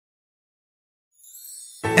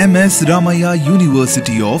MS Ramaiah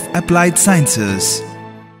University of Applied Sciences.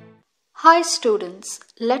 Hi students,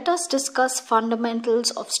 let us discuss fundamentals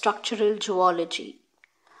of structural geology.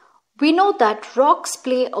 We know that rocks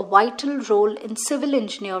play a vital role in civil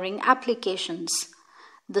engineering applications.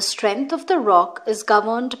 The strength of the rock is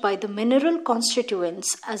governed by the mineral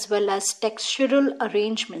constituents as well as textural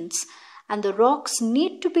arrangements, and the rocks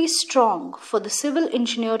need to be strong for the civil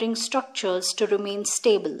engineering structures to remain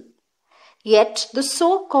stable. Yet, the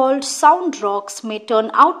so-called sound rocks may turn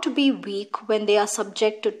out to be weak when they are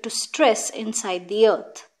subjected to stress inside the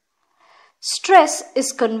earth. Stress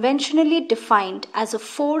is conventionally defined as a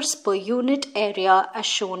force per unit area as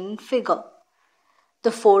shown in figure.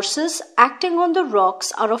 The forces acting on the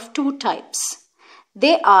rocks are of two types.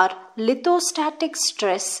 They are lithostatic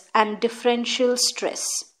stress and differential stress.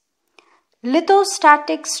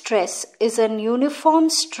 Lithostatic stress is an uniform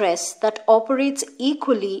stress that operates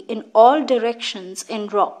equally in all directions in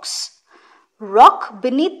rocks. Rock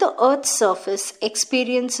beneath the Earth's surface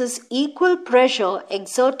experiences equal pressure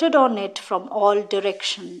exerted on it from all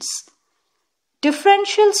directions.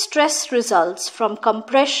 Differential stress results from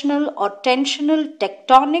compressional or tensional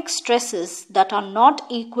tectonic stresses that are not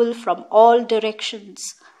equal from all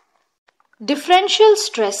directions. Differential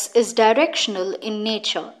stress is directional in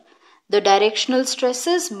nature. The directional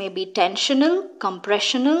stresses may be tensional,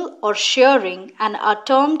 compressional, or shearing and are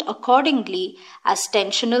termed accordingly as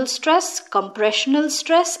tensional stress, compressional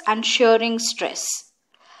stress, and shearing stress.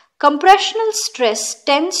 Compressional stress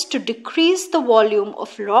tends to decrease the volume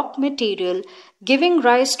of rock material, giving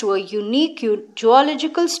rise to a unique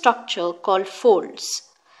geological structure called folds.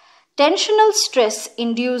 Tensional stress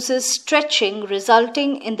induces stretching,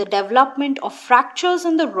 resulting in the development of fractures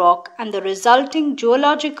in the rock, and the resulting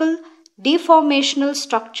geological deformational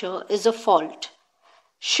structure is a fault.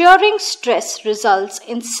 Shearing stress results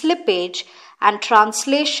in slippage and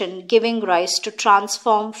translation, giving rise to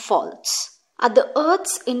transform faults. At the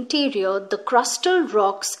Earth's interior, the crustal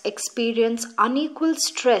rocks experience unequal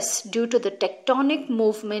stress due to the tectonic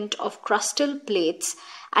movement of crustal plates,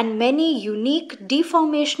 and many unique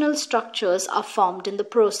deformational structures are formed in the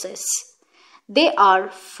process. They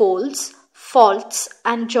are folds, faults,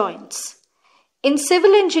 and joints. In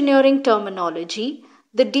civil engineering terminology,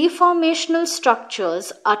 the deformational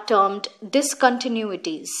structures are termed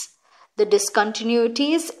discontinuities. The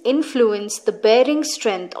discontinuities influence the bearing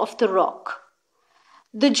strength of the rock.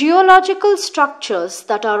 The geological structures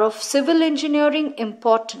that are of civil engineering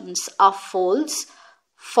importance are folds,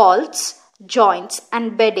 faults, joints,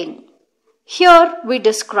 and bedding. Here we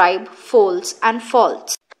describe folds and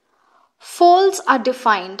faults. Folds are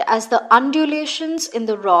defined as the undulations in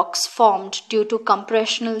the rocks formed due to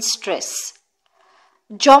compressional stress.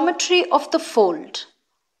 Geometry of the fold.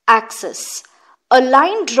 Axis. A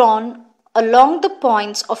line drawn along the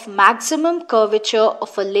points of maximum curvature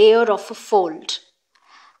of a layer of a fold.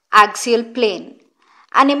 Axial plane.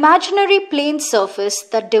 An imaginary plane surface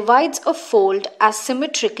that divides a fold as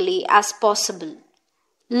symmetrically as possible.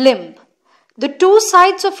 Limb. The two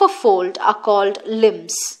sides of a fold are called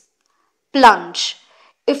limbs. Plunge.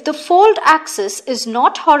 If the fold axis is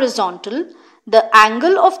not horizontal, the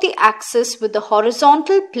angle of the axis with the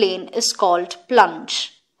horizontal plane is called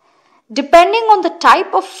plunge. Depending on the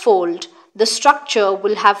type of fold, the structure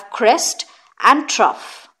will have crest and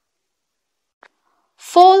trough.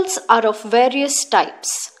 Folds are of various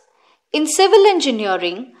types. In civil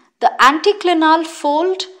engineering, the anticlinal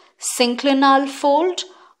fold, synclinal fold,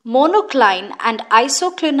 monocline and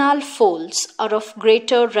isoclinal folds are of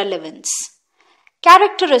greater relevance.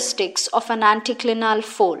 Characteristics of an anticlinal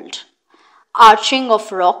fold. Arching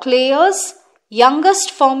of rock layers, youngest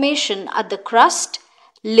formation at the crust,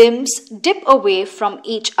 limbs dip away from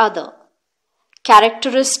each other.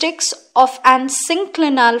 Characteristics of an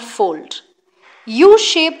synclinal fold.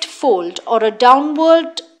 U-shaped fold or a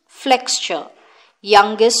downward flexure,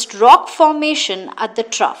 youngest rock formation at the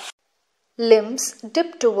trough. Limbs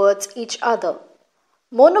dip towards each other.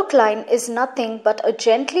 Monocline is nothing but a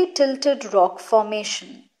gently tilted rock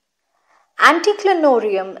formation.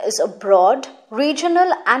 Anticlinorium is a broad,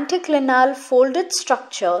 regional anticlinal folded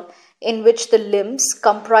structure in which the limbs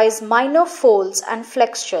comprise minor folds and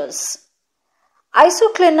flexures.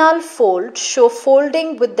 Isoclinal folds show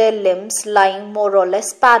folding with their limbs lying more or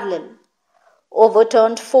less parallel.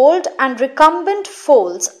 Overturned fold and recumbent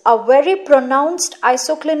folds are very pronounced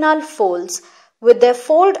isoclinal folds with their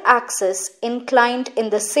fold axis inclined in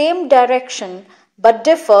the same direction but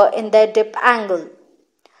differ in their dip angle.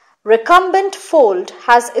 Recumbent fold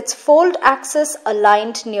has its fold axis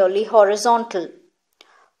aligned nearly horizontal.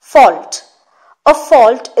 Fault. A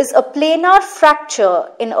fault is a planar fracture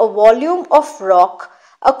in a volume of rock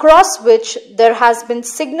across which there has been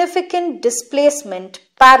significant displacement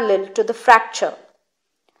parallel to the fracture.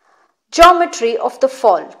 Geometry of the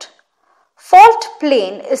fault. Fault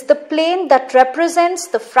plane is the plane that represents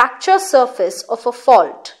the fracture surface of a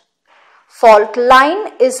fault. Fault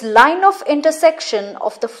line is line of intersection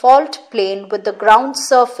of the fault plane with the ground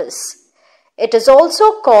surface. It is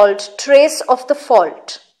also called trace of the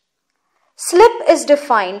fault. Slip is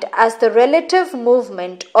defined as the relative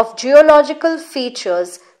movement of geological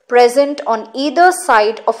features present on either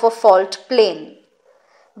side of a fault plane.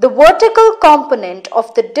 The vertical component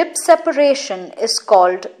of the dip separation is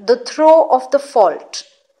called the throw of the fault.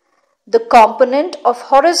 The component of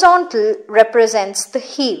horizontal represents the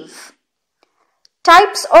heave.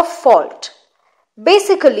 Types of fault.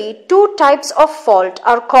 Basically, two types of fault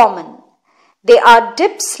are common. They are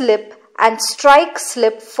dip-slip and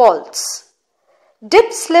strike-slip faults.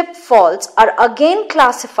 Dip-slip faults are again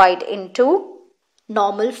classified into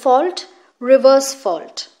normal fault, reverse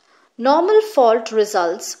fault. Normal fault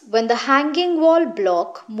results when the hanging wall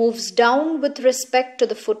block moves down with respect to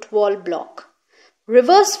the footwall block.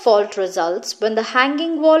 Reverse fault results when the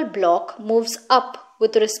hanging wall block moves up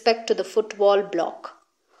with respect to the footwall block.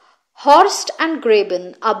 Horst and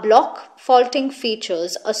Graben are block faulting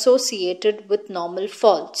features associated with normal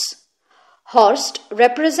faults. Horst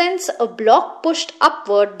represents a block pushed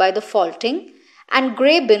upward by the faulting, and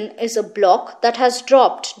Graben is a block that has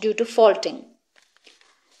dropped due to faulting.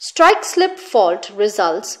 Strike-slip fault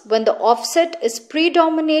results when the offset is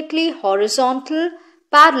predominantly horizontal,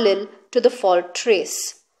 parallel to the fault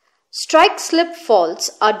trace. Strike-slip faults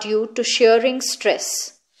are due to shearing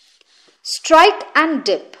stress. Strike and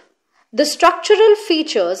dip. The structural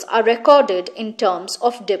features are recorded in terms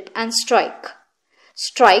of dip and strike.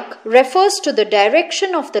 Strike refers to the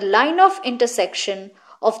direction of the line of intersection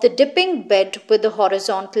of the dipping bed with the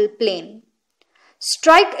horizontal plane.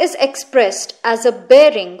 Strike is expressed as a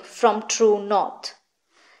bearing from true north.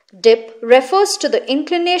 Dip refers to the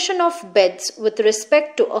inclination of beds with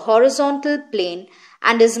respect to a horizontal plane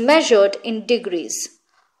and is measured in degrees.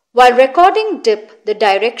 While recording dip, the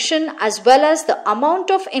direction as well as the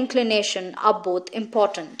amount of inclination are both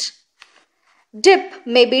important. Dip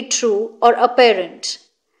may be true or apparent.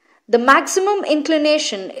 The maximum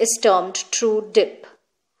inclination is termed true dip.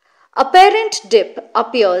 Apparent dip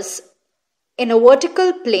appears in a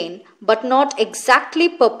vertical plane but not exactly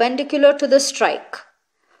perpendicular to the strike.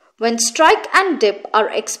 When strike and dip are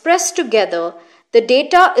expressed together, the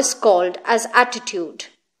data is called as attitude.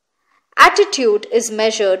 Attitude is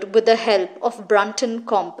measured with the help of Brunton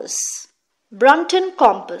compass. Brunton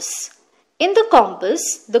compass. In the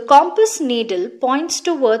compass needle points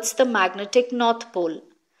towards the magnetic north pole.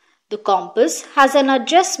 The compass has an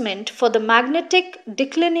adjustment for the magnetic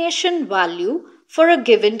declination value for a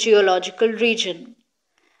given geological region.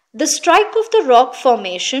 The strike of the rock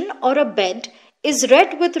formation or a bed is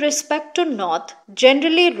read with respect to north,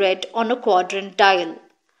 generally read on a quadrant dial.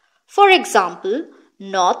 For example,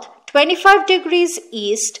 north 25 degrees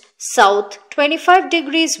east, south 25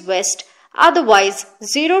 degrees west, otherwise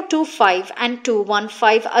 025 and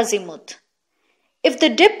 215 azimuth. If the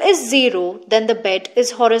dip is 0, then the bed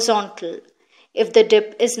is horizontal. If the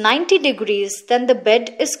dip is 90 degrees, then the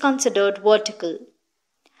bed is considered vertical.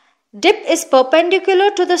 Dip is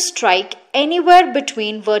perpendicular to the strike anywhere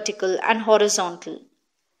between vertical and horizontal.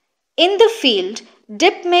 In the field,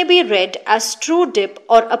 dip may be read as true dip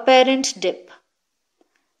or apparent dip.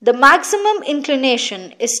 The maximum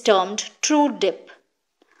inclination is termed true dip.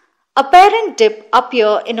 Apparent dip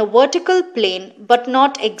appear in a vertical plane but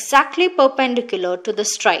not exactly perpendicular to the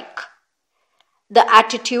strike. The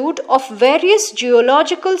attitude of various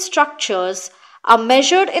geological structures are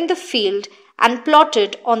measured in the field and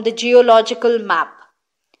plotted on the geological map.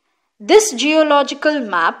 This geological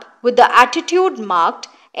map with the attitude marked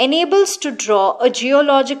enables to draw a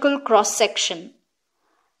geological cross-section.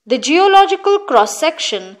 The geological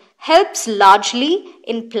cross-section helps largely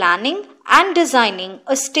in planning and designing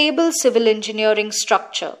a stable civil engineering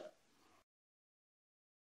structure.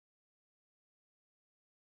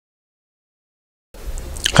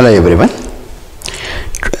 Hello everyone.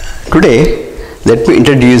 Today let me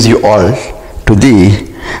introduce you all to the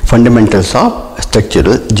fundamentals of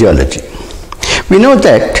structural geology. We know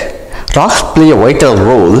that rocks play a vital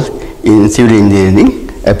role in civil engineering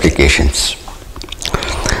applications.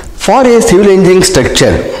 For a civil engineering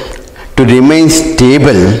structure to remain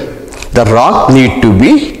stable, the rock need to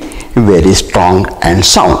be very strong and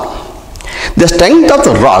sound. The strength of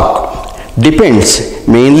the rock depends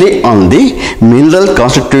mainly on the mineral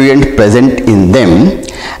constituent present in them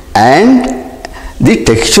and the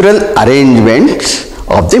textural arrangements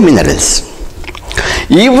of the minerals.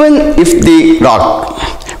 Even if the rock,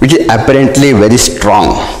 which is apparently very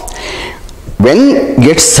strong, when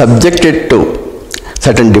gets subjected to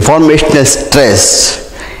certain deformational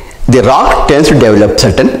stress, the rock tends to develop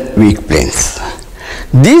certain weak planes.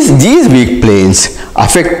 These weak planes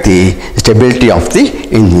affect the stability of the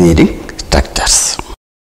engineering structures.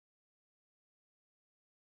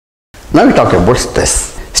 Now we talk about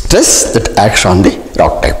stress. Stress that acts on the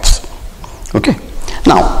rock types. Okay.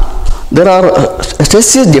 Now there are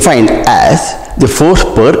stress is defined as the force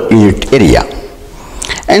per unit area,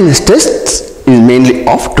 and stress is mainly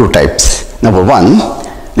of two types. Number one,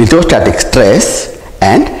 lithostatic stress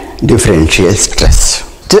and differential stress.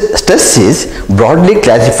 Stress is broadly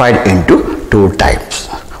classified into two types.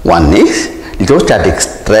 One is lithostatic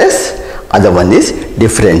stress, other one is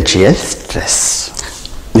differential stress.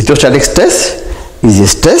 Lithostatic stress is a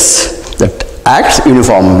stress that acts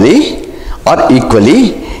uniformly or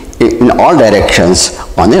equally in all directions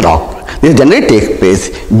on a rock. This generally takes place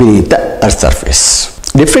beneath the earth's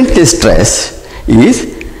surface. Differential stress is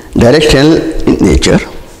directional in nature.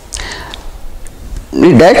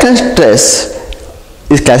 The directional stress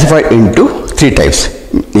is classified into three types,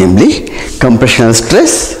 namely compressional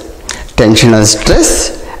stress, tensional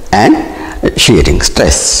stress and shearing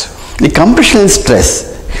stress. The compressional stress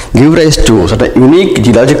gives rise to sort of unique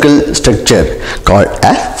geological structure called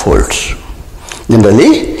as folds.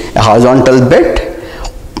 Generally, a horizontal bed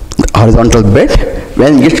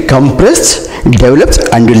when it gets compressed, it develops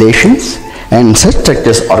undulations, and such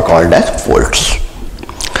structures are called as folds.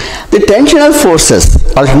 The tensional forces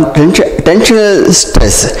or tensional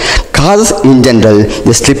stress causes in general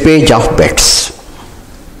the slippage of beds.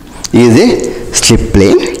 Is a slip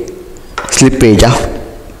plane, slippage of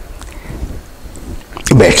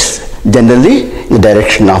beds, generally the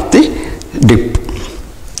direction of the dip.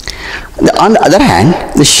 On the other hand,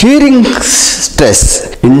 the shearing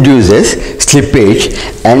stress induces slippage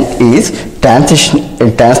and is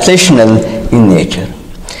translational in nature,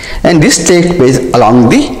 and this takes place along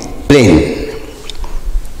the plane,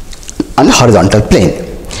 on the horizontal plane.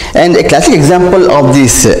 And a classic example of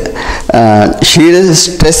this shear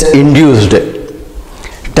stress induced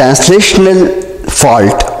translational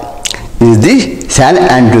fault is the San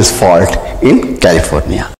Andreas fault in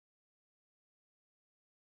California.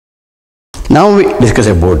 Now we discuss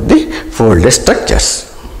about the folded structures.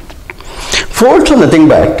 Folds are nothing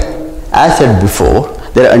but, as said before,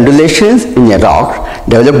 there are undulations in a rock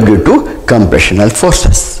developed due to compressional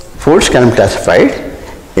forces. Folds can be classified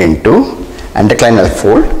into anticlinal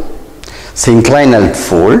fold, synclinal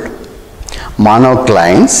fold,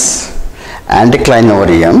 monoclines,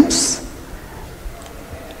 anticlinoriums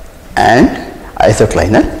and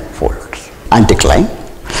isoclinal folds. Anticline.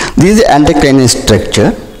 This is an anticlinal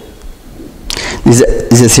structure. This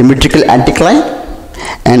is a symmetrical anticline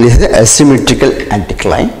and this is an asymmetrical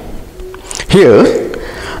anticline. Here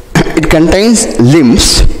it contains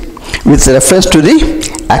limbs with reference to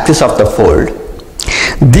the axis of the fold.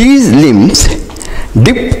 These limbs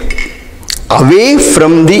dip away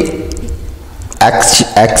from the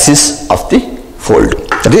axis of the fold,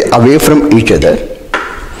 that is away from each other,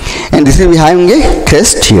 and this is having a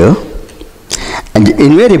crest here, and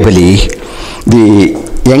invariably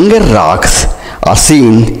the younger rocks are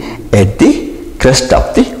seen at the crest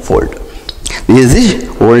of the fold. This is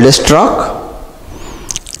the oldest rock,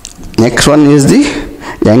 next one is the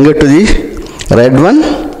younger to the red one,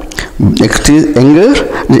 next is younger,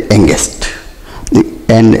 the youngest.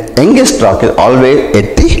 And youngest rock is always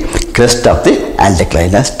at the crest of the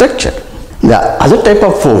anticlinal structure. The other type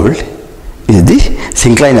of fold is the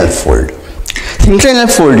synclinal fold. Synclinal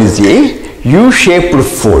fold is a U-shaped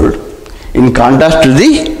fold in contrast to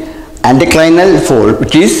the anticlinal fold,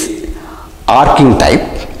 which is arcing type.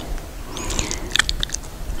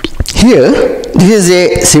 Here this is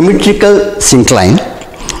a symmetrical syncline,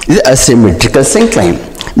 this is a symmetrical syncline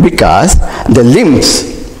because the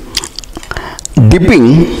limbs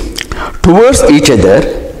dipping towards each other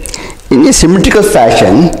in a symmetrical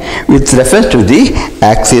fashion with reference to the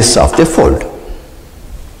axis of the fold.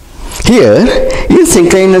 Here in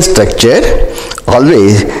synclinal structure,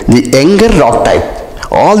 always the younger rock type,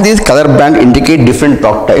 all these color bands indicate different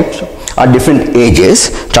rock types or different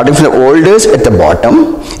ages, starting from the oldest at the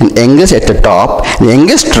bottom and youngest at the top. The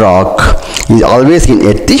youngest rock is always in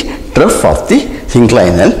at the trough of the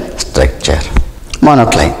synclinal structure.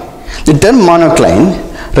 Monocline. The term monocline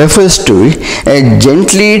refers to a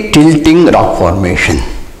gently tilting rock formation.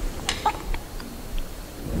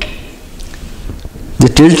 The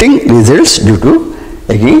tilting results due to,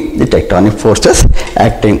 again, the tectonic forces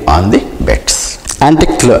acting on the beds.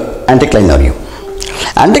 Anticlinorium.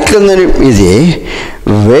 Anticlinal is a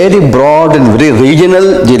very broad and very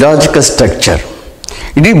regional geological structure.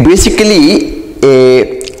 It is basically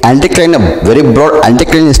a anticlinal, very broad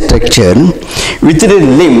anticlinal structure with the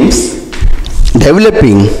limbs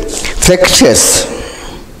developing flexures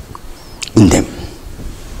in them.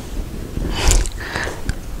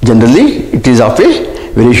 Generally, it is of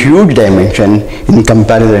a very huge dimension in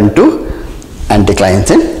comparison to anticlines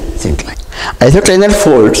and synclines. Isoclinal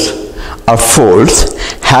folds are folds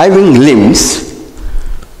having limbs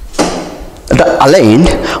that are aligned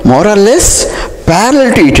more or less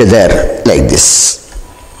parallel to each other like this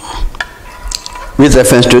with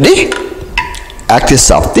reference to the axis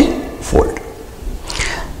of the fold.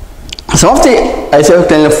 Some of the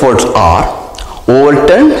isoclinal folds are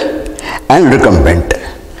overturned and recumbent.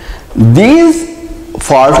 These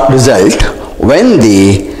folds result when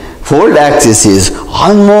the fold axis is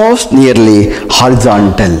almost nearly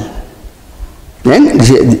horizontal,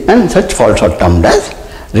 and such folds are termed as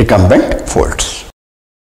recumbent folds.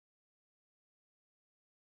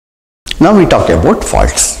 Now we talk about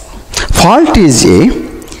faults. Fault is a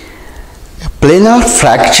planar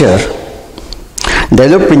fracture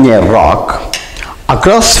developing a rock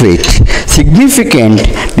across which significant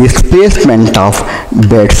displacement of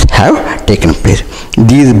beds have taken place.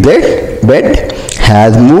 This bed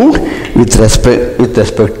has moved with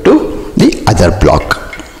respect to the other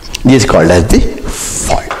block. This is called as the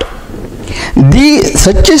fault.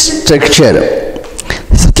 Such a structure,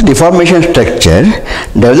 such a deformation structure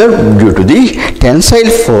developed due to the tensile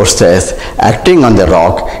forces acting on the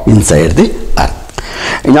rock inside the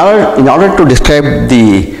earth. In order to describe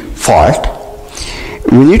the fault,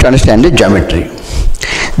 we need to understand the geometry.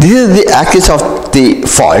 This is the axis of the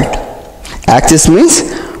fault. Axis means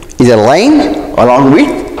is a line along which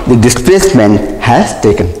the displacement has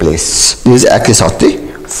taken place. This is the axis of the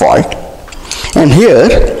fault. And here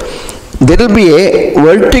there will be a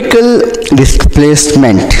vertical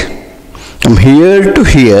displacement from here to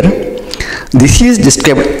here. This is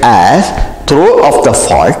described as throw of the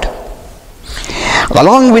fault.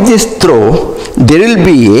 Along with this throw, there will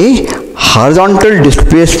be a horizontal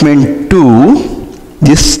displacement to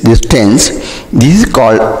this distance. This is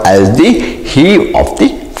called as the heave of the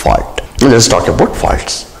fault. Now let us talk about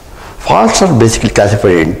faults. Faults are basically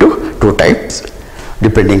classified into two types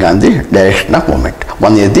depending on the direction of movement.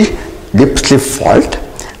 One is the dip-slip fault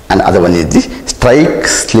and other one is the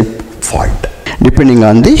strike-slip fault, depending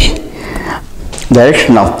on the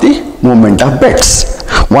direction of the movement of beds.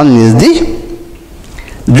 One is the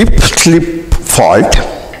dip-slip fault,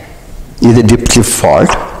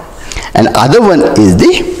 and other one is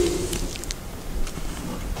the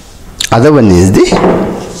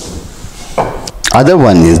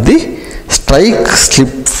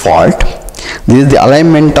strike-slip fault. This is the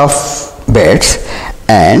alignment of beds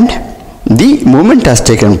and the movement has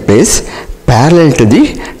taken place parallel to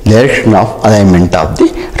the direction of alignment of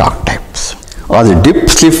the rock types. Or the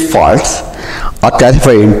dip-slip faults are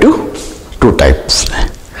classified into two types: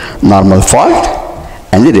 normal fault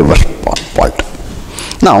and the reverse fault.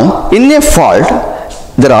 Now, in a fault,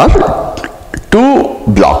 there are two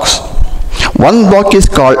blocks. One block is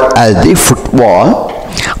called as the footwall,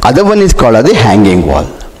 other one is called as the hanging wall.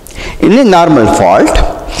 In a normal fault,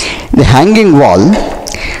 the hanging wall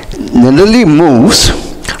generally moves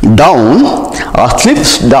down or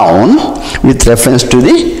slips down with reference to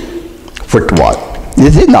the footwall.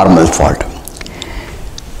 This is a normal fault.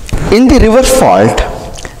 In the reverse fault,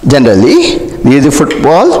 generally, this is the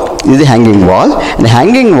footwall, this is the hanging wall, and the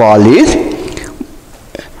hanging wall is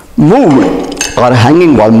moved, or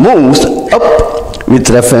hanging wall moves up with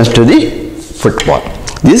reference to the footwall.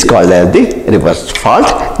 This is called as the reverse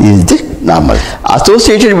fault. This is the normal.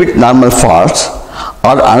 Associated with normal faults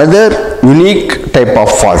are another unique type of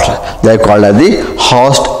faults. They are called as the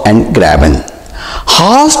horst and graben.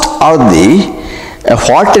 Horst are the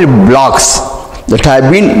faulted blocks that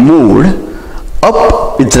have been moved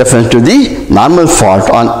up with reference to the normal fault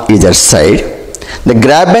on either side. The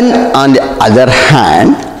graben, on the other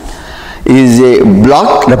hand, is a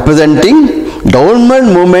block representing downward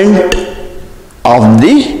movement of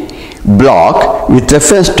the block with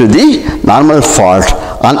reference to the normal fault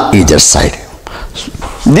on either side.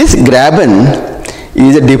 This graben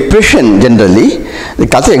is a depression generally. The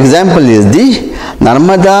classic example is the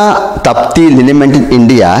Narmada Tapti lineament in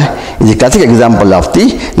India is a classic example of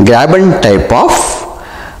the graben type of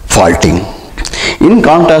faulting. In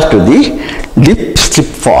contrast to the dip-slip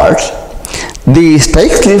faults, the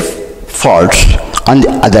strike-slip faults on the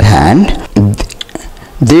other hand,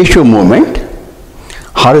 they show movement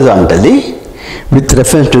horizontally with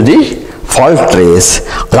reference to the fault trace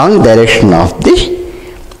along the direction of the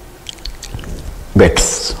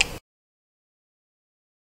beds.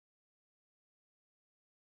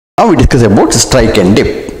 Now we discuss about strike and dip.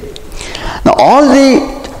 Now all the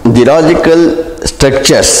geological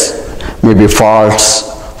structures may be faults,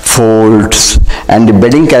 folds and the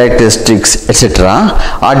bedding characteristics etc.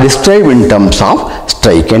 are described in terms of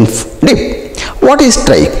strike and dip. What is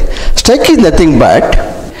strike? Strike is nothing but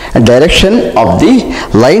a direction of the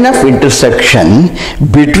line of intersection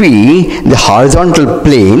between the horizontal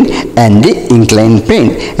plane and the inclined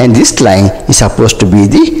plane, and this line is supposed to be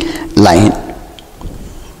the line.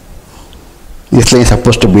 This line is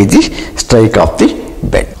supposed to be the strike of the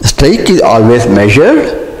bed. The strike is always measured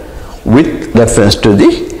with reference to the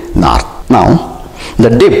north. Now the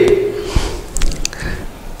dip.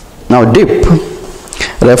 Now dip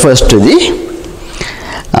refers to the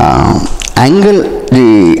angle,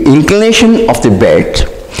 the inclination of the bed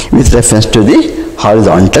with reference to the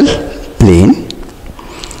horizontal plane.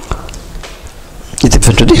 With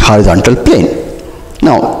reference to the horizontal plane.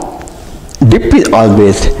 Now dip is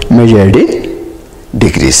always measured in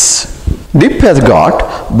degrees. Dip has got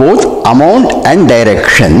both amount and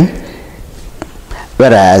direction,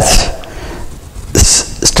 whereas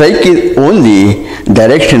strike is only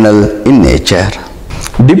directional in nature.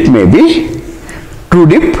 Dip may be true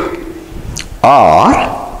dip or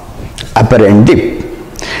apparent dip.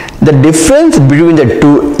 The difference between the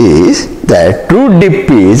two is that true dip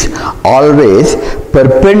is always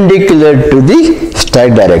perpendicular to the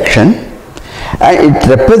strike direction and it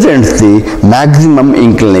represents the maximum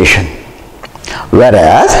inclination,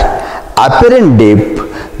 whereas apparent dip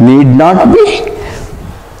need not be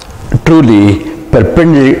truly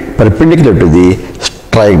perpendicular to the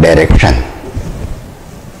strike direction.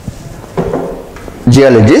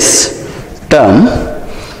 Geologists term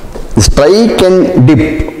strike and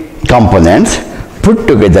dip components put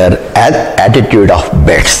together as attitude of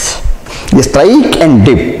beds. The strike and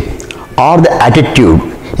dip or the attitude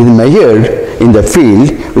is measured in the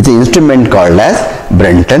field with an instrument called as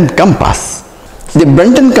Brenton compass. The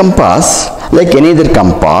Brenton compass, like any other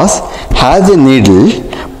compass, has a needle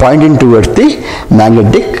pointing towards the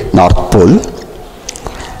magnetic north pole,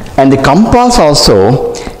 and the compass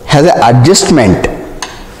also has an adjustment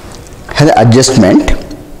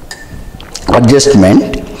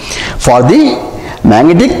for the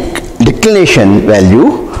magnetic declination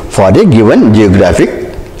value for a given geographic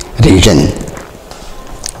region.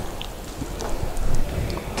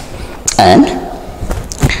 And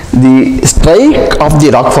the strike of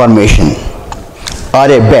the rock formation or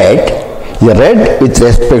a bed is read with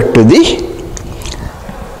respect to the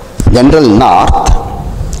general north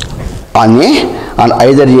on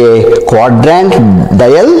either a quadrant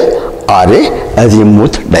dial or a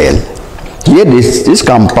azimuth dial. Here this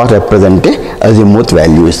compass represents azimuth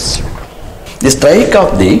values. The strike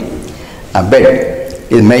of the bed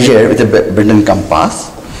is measured with a Brenton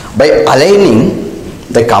compass by aligning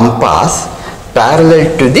the compass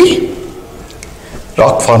parallel to the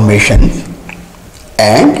rock formation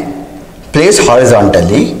and placed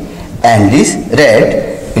horizontally and is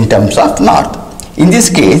read in terms of north. In this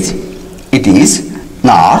case, it is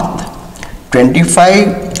north,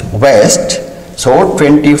 25 west, so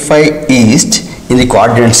 25 east in the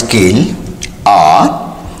quadrant scale,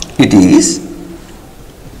 or it is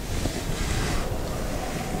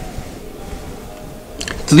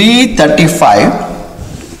 335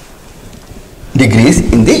 degrees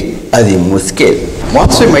in the azimuth scale.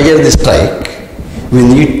 Once we measure the strike, we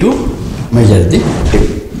need to measure the dip.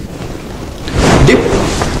 Dip,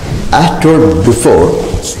 as told before,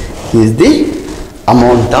 is the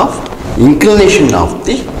amount of inclination of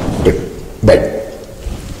the bed.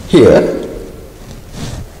 Here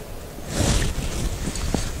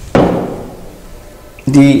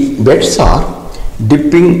the beds are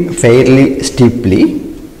dipping fairly steeply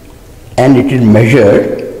and it is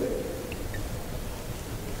measured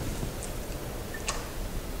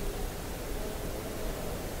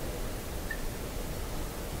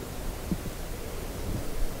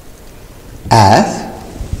as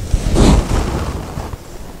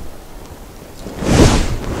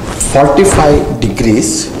 45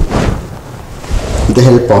 degrees with the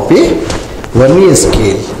help of a vernier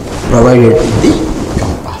scale provided in the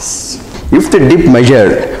compass. If the dip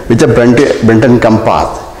measured with a Brenton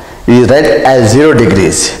compass is read as 0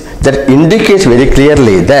 degrees, that indicates very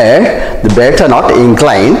clearly that the beds are not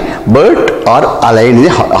inclined but are aligned in the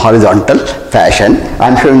horizontal fashion. I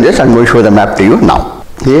am showing this, I am going to show the map to you now.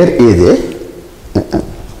 Here is a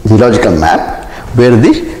geological map where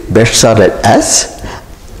the beds are read as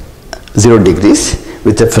 0 degrees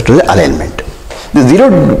with respect to the alignment. The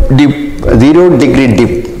 0 degree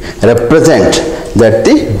dip represents that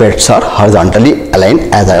the beds are horizontally aligned,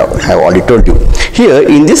 as I have already told you. Here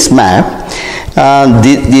in this map,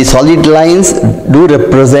 the solid lines do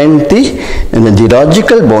represent the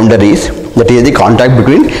geological boundaries, that is the contact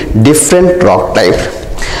between different rock types,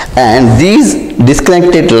 and these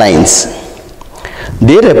disconnected lines,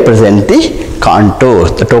 they represent the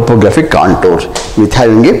contours, the topographic contours with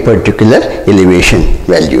having a particular elevation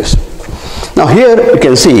values. Now here you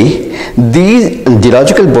can see these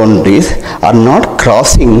geological boundaries are not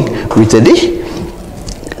crossing with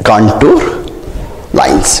the contour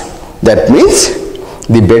lines. That means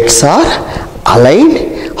the beds are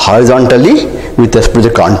aligned horizontally with respect to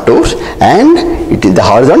the contours, and it is the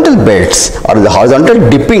horizontal beds or the horizontal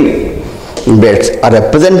dipping beds are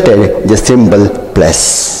represented with the symbol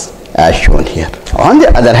plus, as shown here. On the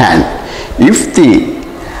other hand, if the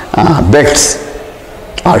beds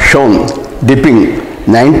are shown dipping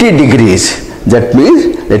 90 degrees, that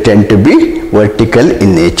means they tend to be vertical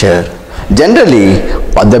in nature. Generally,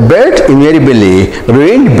 the bed invariably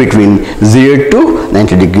range between 0 to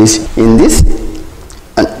 90 degrees. In this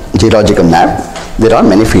geological map, there are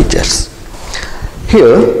many features.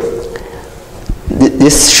 Here,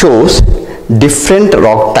 this shows different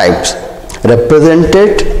rock types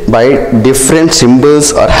represented by different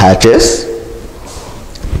symbols or hatches,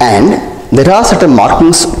 and there are certain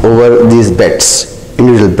markings over these beds,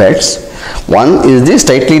 individual beds. One is the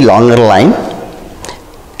slightly longer line,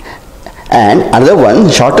 and another one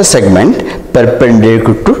shorter segment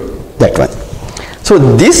perpendicular to that one. So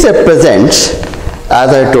this represents, as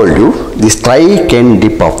I told you, the strike and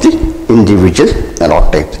dip of the individual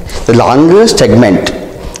rock types. The longest segment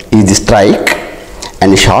is the strike,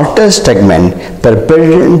 and the shortest segment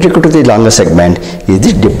perpendicular to the longer segment is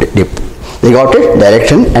the dip. They got a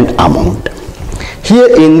direction and amount. Here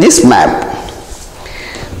in this map,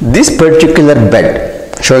 this particular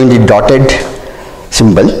bed showing the dotted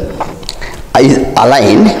symbol is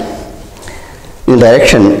aligned in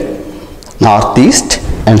direction northeast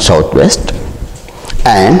and southwest,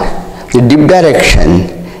 and the dip direction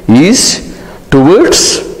is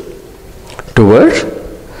towards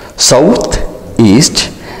southeast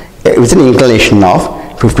with an inclination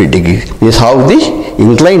of 50 degrees. This is how the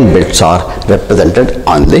inclined beds are represented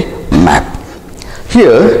on the map.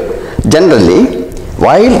 Here, generally,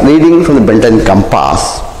 while reading from the Benton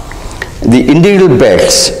compass, the individual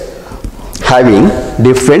beds having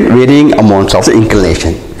different varying amounts of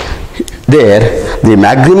inclination. There, the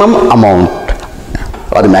maximum amount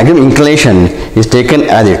or the maximum inclination is taken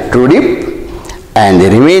as a true dip, and the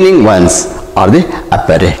remaining ones are the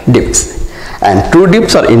apparent dips. And true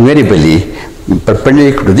dips are invariably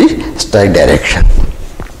perpendicular to the strike direction.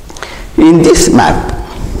 In this map,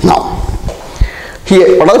 now,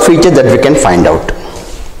 here what are the features that we can find out?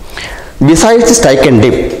 Besides the strike and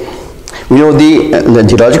dip, we know the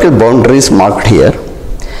geological boundaries marked here,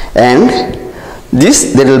 and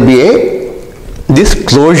there will be this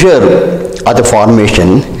closure of the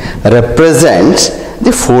formation represents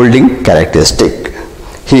the folding characteristic.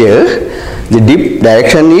 Here the dip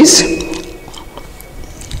direction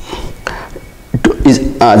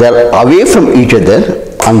they are away from each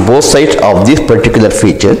other on both sides of this particular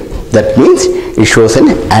feature. That means it shows an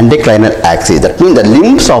anticlinal axis. That means the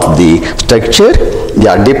limbs of the structure, they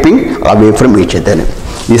are dipping away from each other.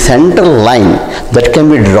 The central line that can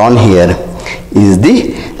be drawn here is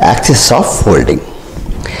the axis of folding,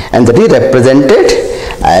 and that is represented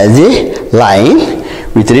as a line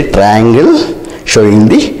with a triangle showing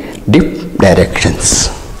the dip directions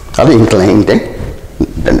or the inclined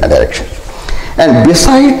direction. And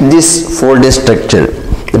beside this folded structure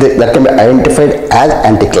that can be identified as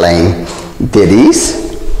anticline, there is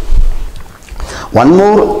one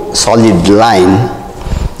more solid line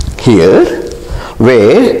here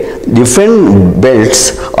where different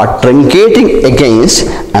belts are truncating against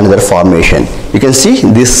another formation. You can see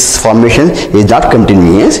this formation is not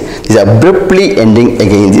continuous, it is abruptly ending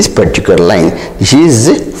against this particular line. This is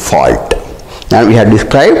the fault. Now we have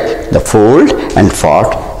described the fold and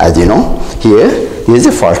fault. As you know, here is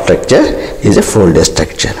a fault structure, is a folded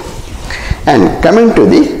structure. And coming to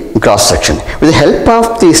the cross section, with the help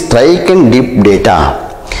of the strike and dip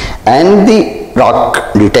data and the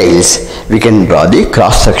rock details, we can draw the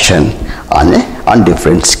cross section on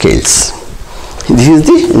different scales. This is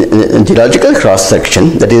the geological cross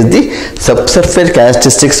section, that is the subsurface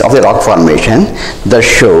characteristics of the rock formation that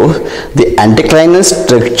show the anticlinal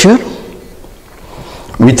structure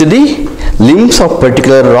with the limbs of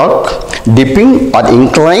particular rock dipping or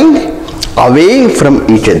inclined away from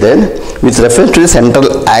each other with reference to the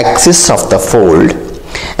central axis of the fold,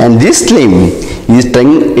 and this limb is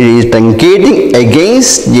truncating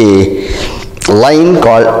against the line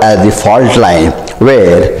called as the fault line,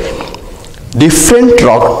 where different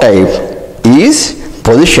rock type is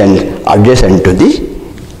positioned adjacent to the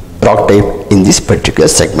rock type in this particular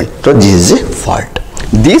segment. So this is a fault.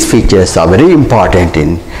 These features are very important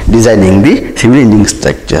in designing the civil engineering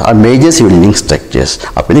structure or major civil engineering structures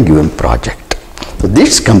of a given project. So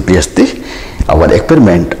this completes our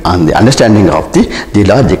experiment on the understanding of the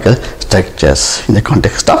geological structures in the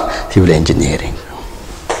context of civil engineering.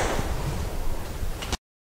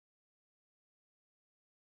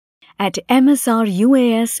 At MSR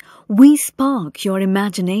UAS, we spark your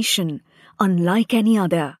imagination unlike any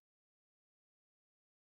other.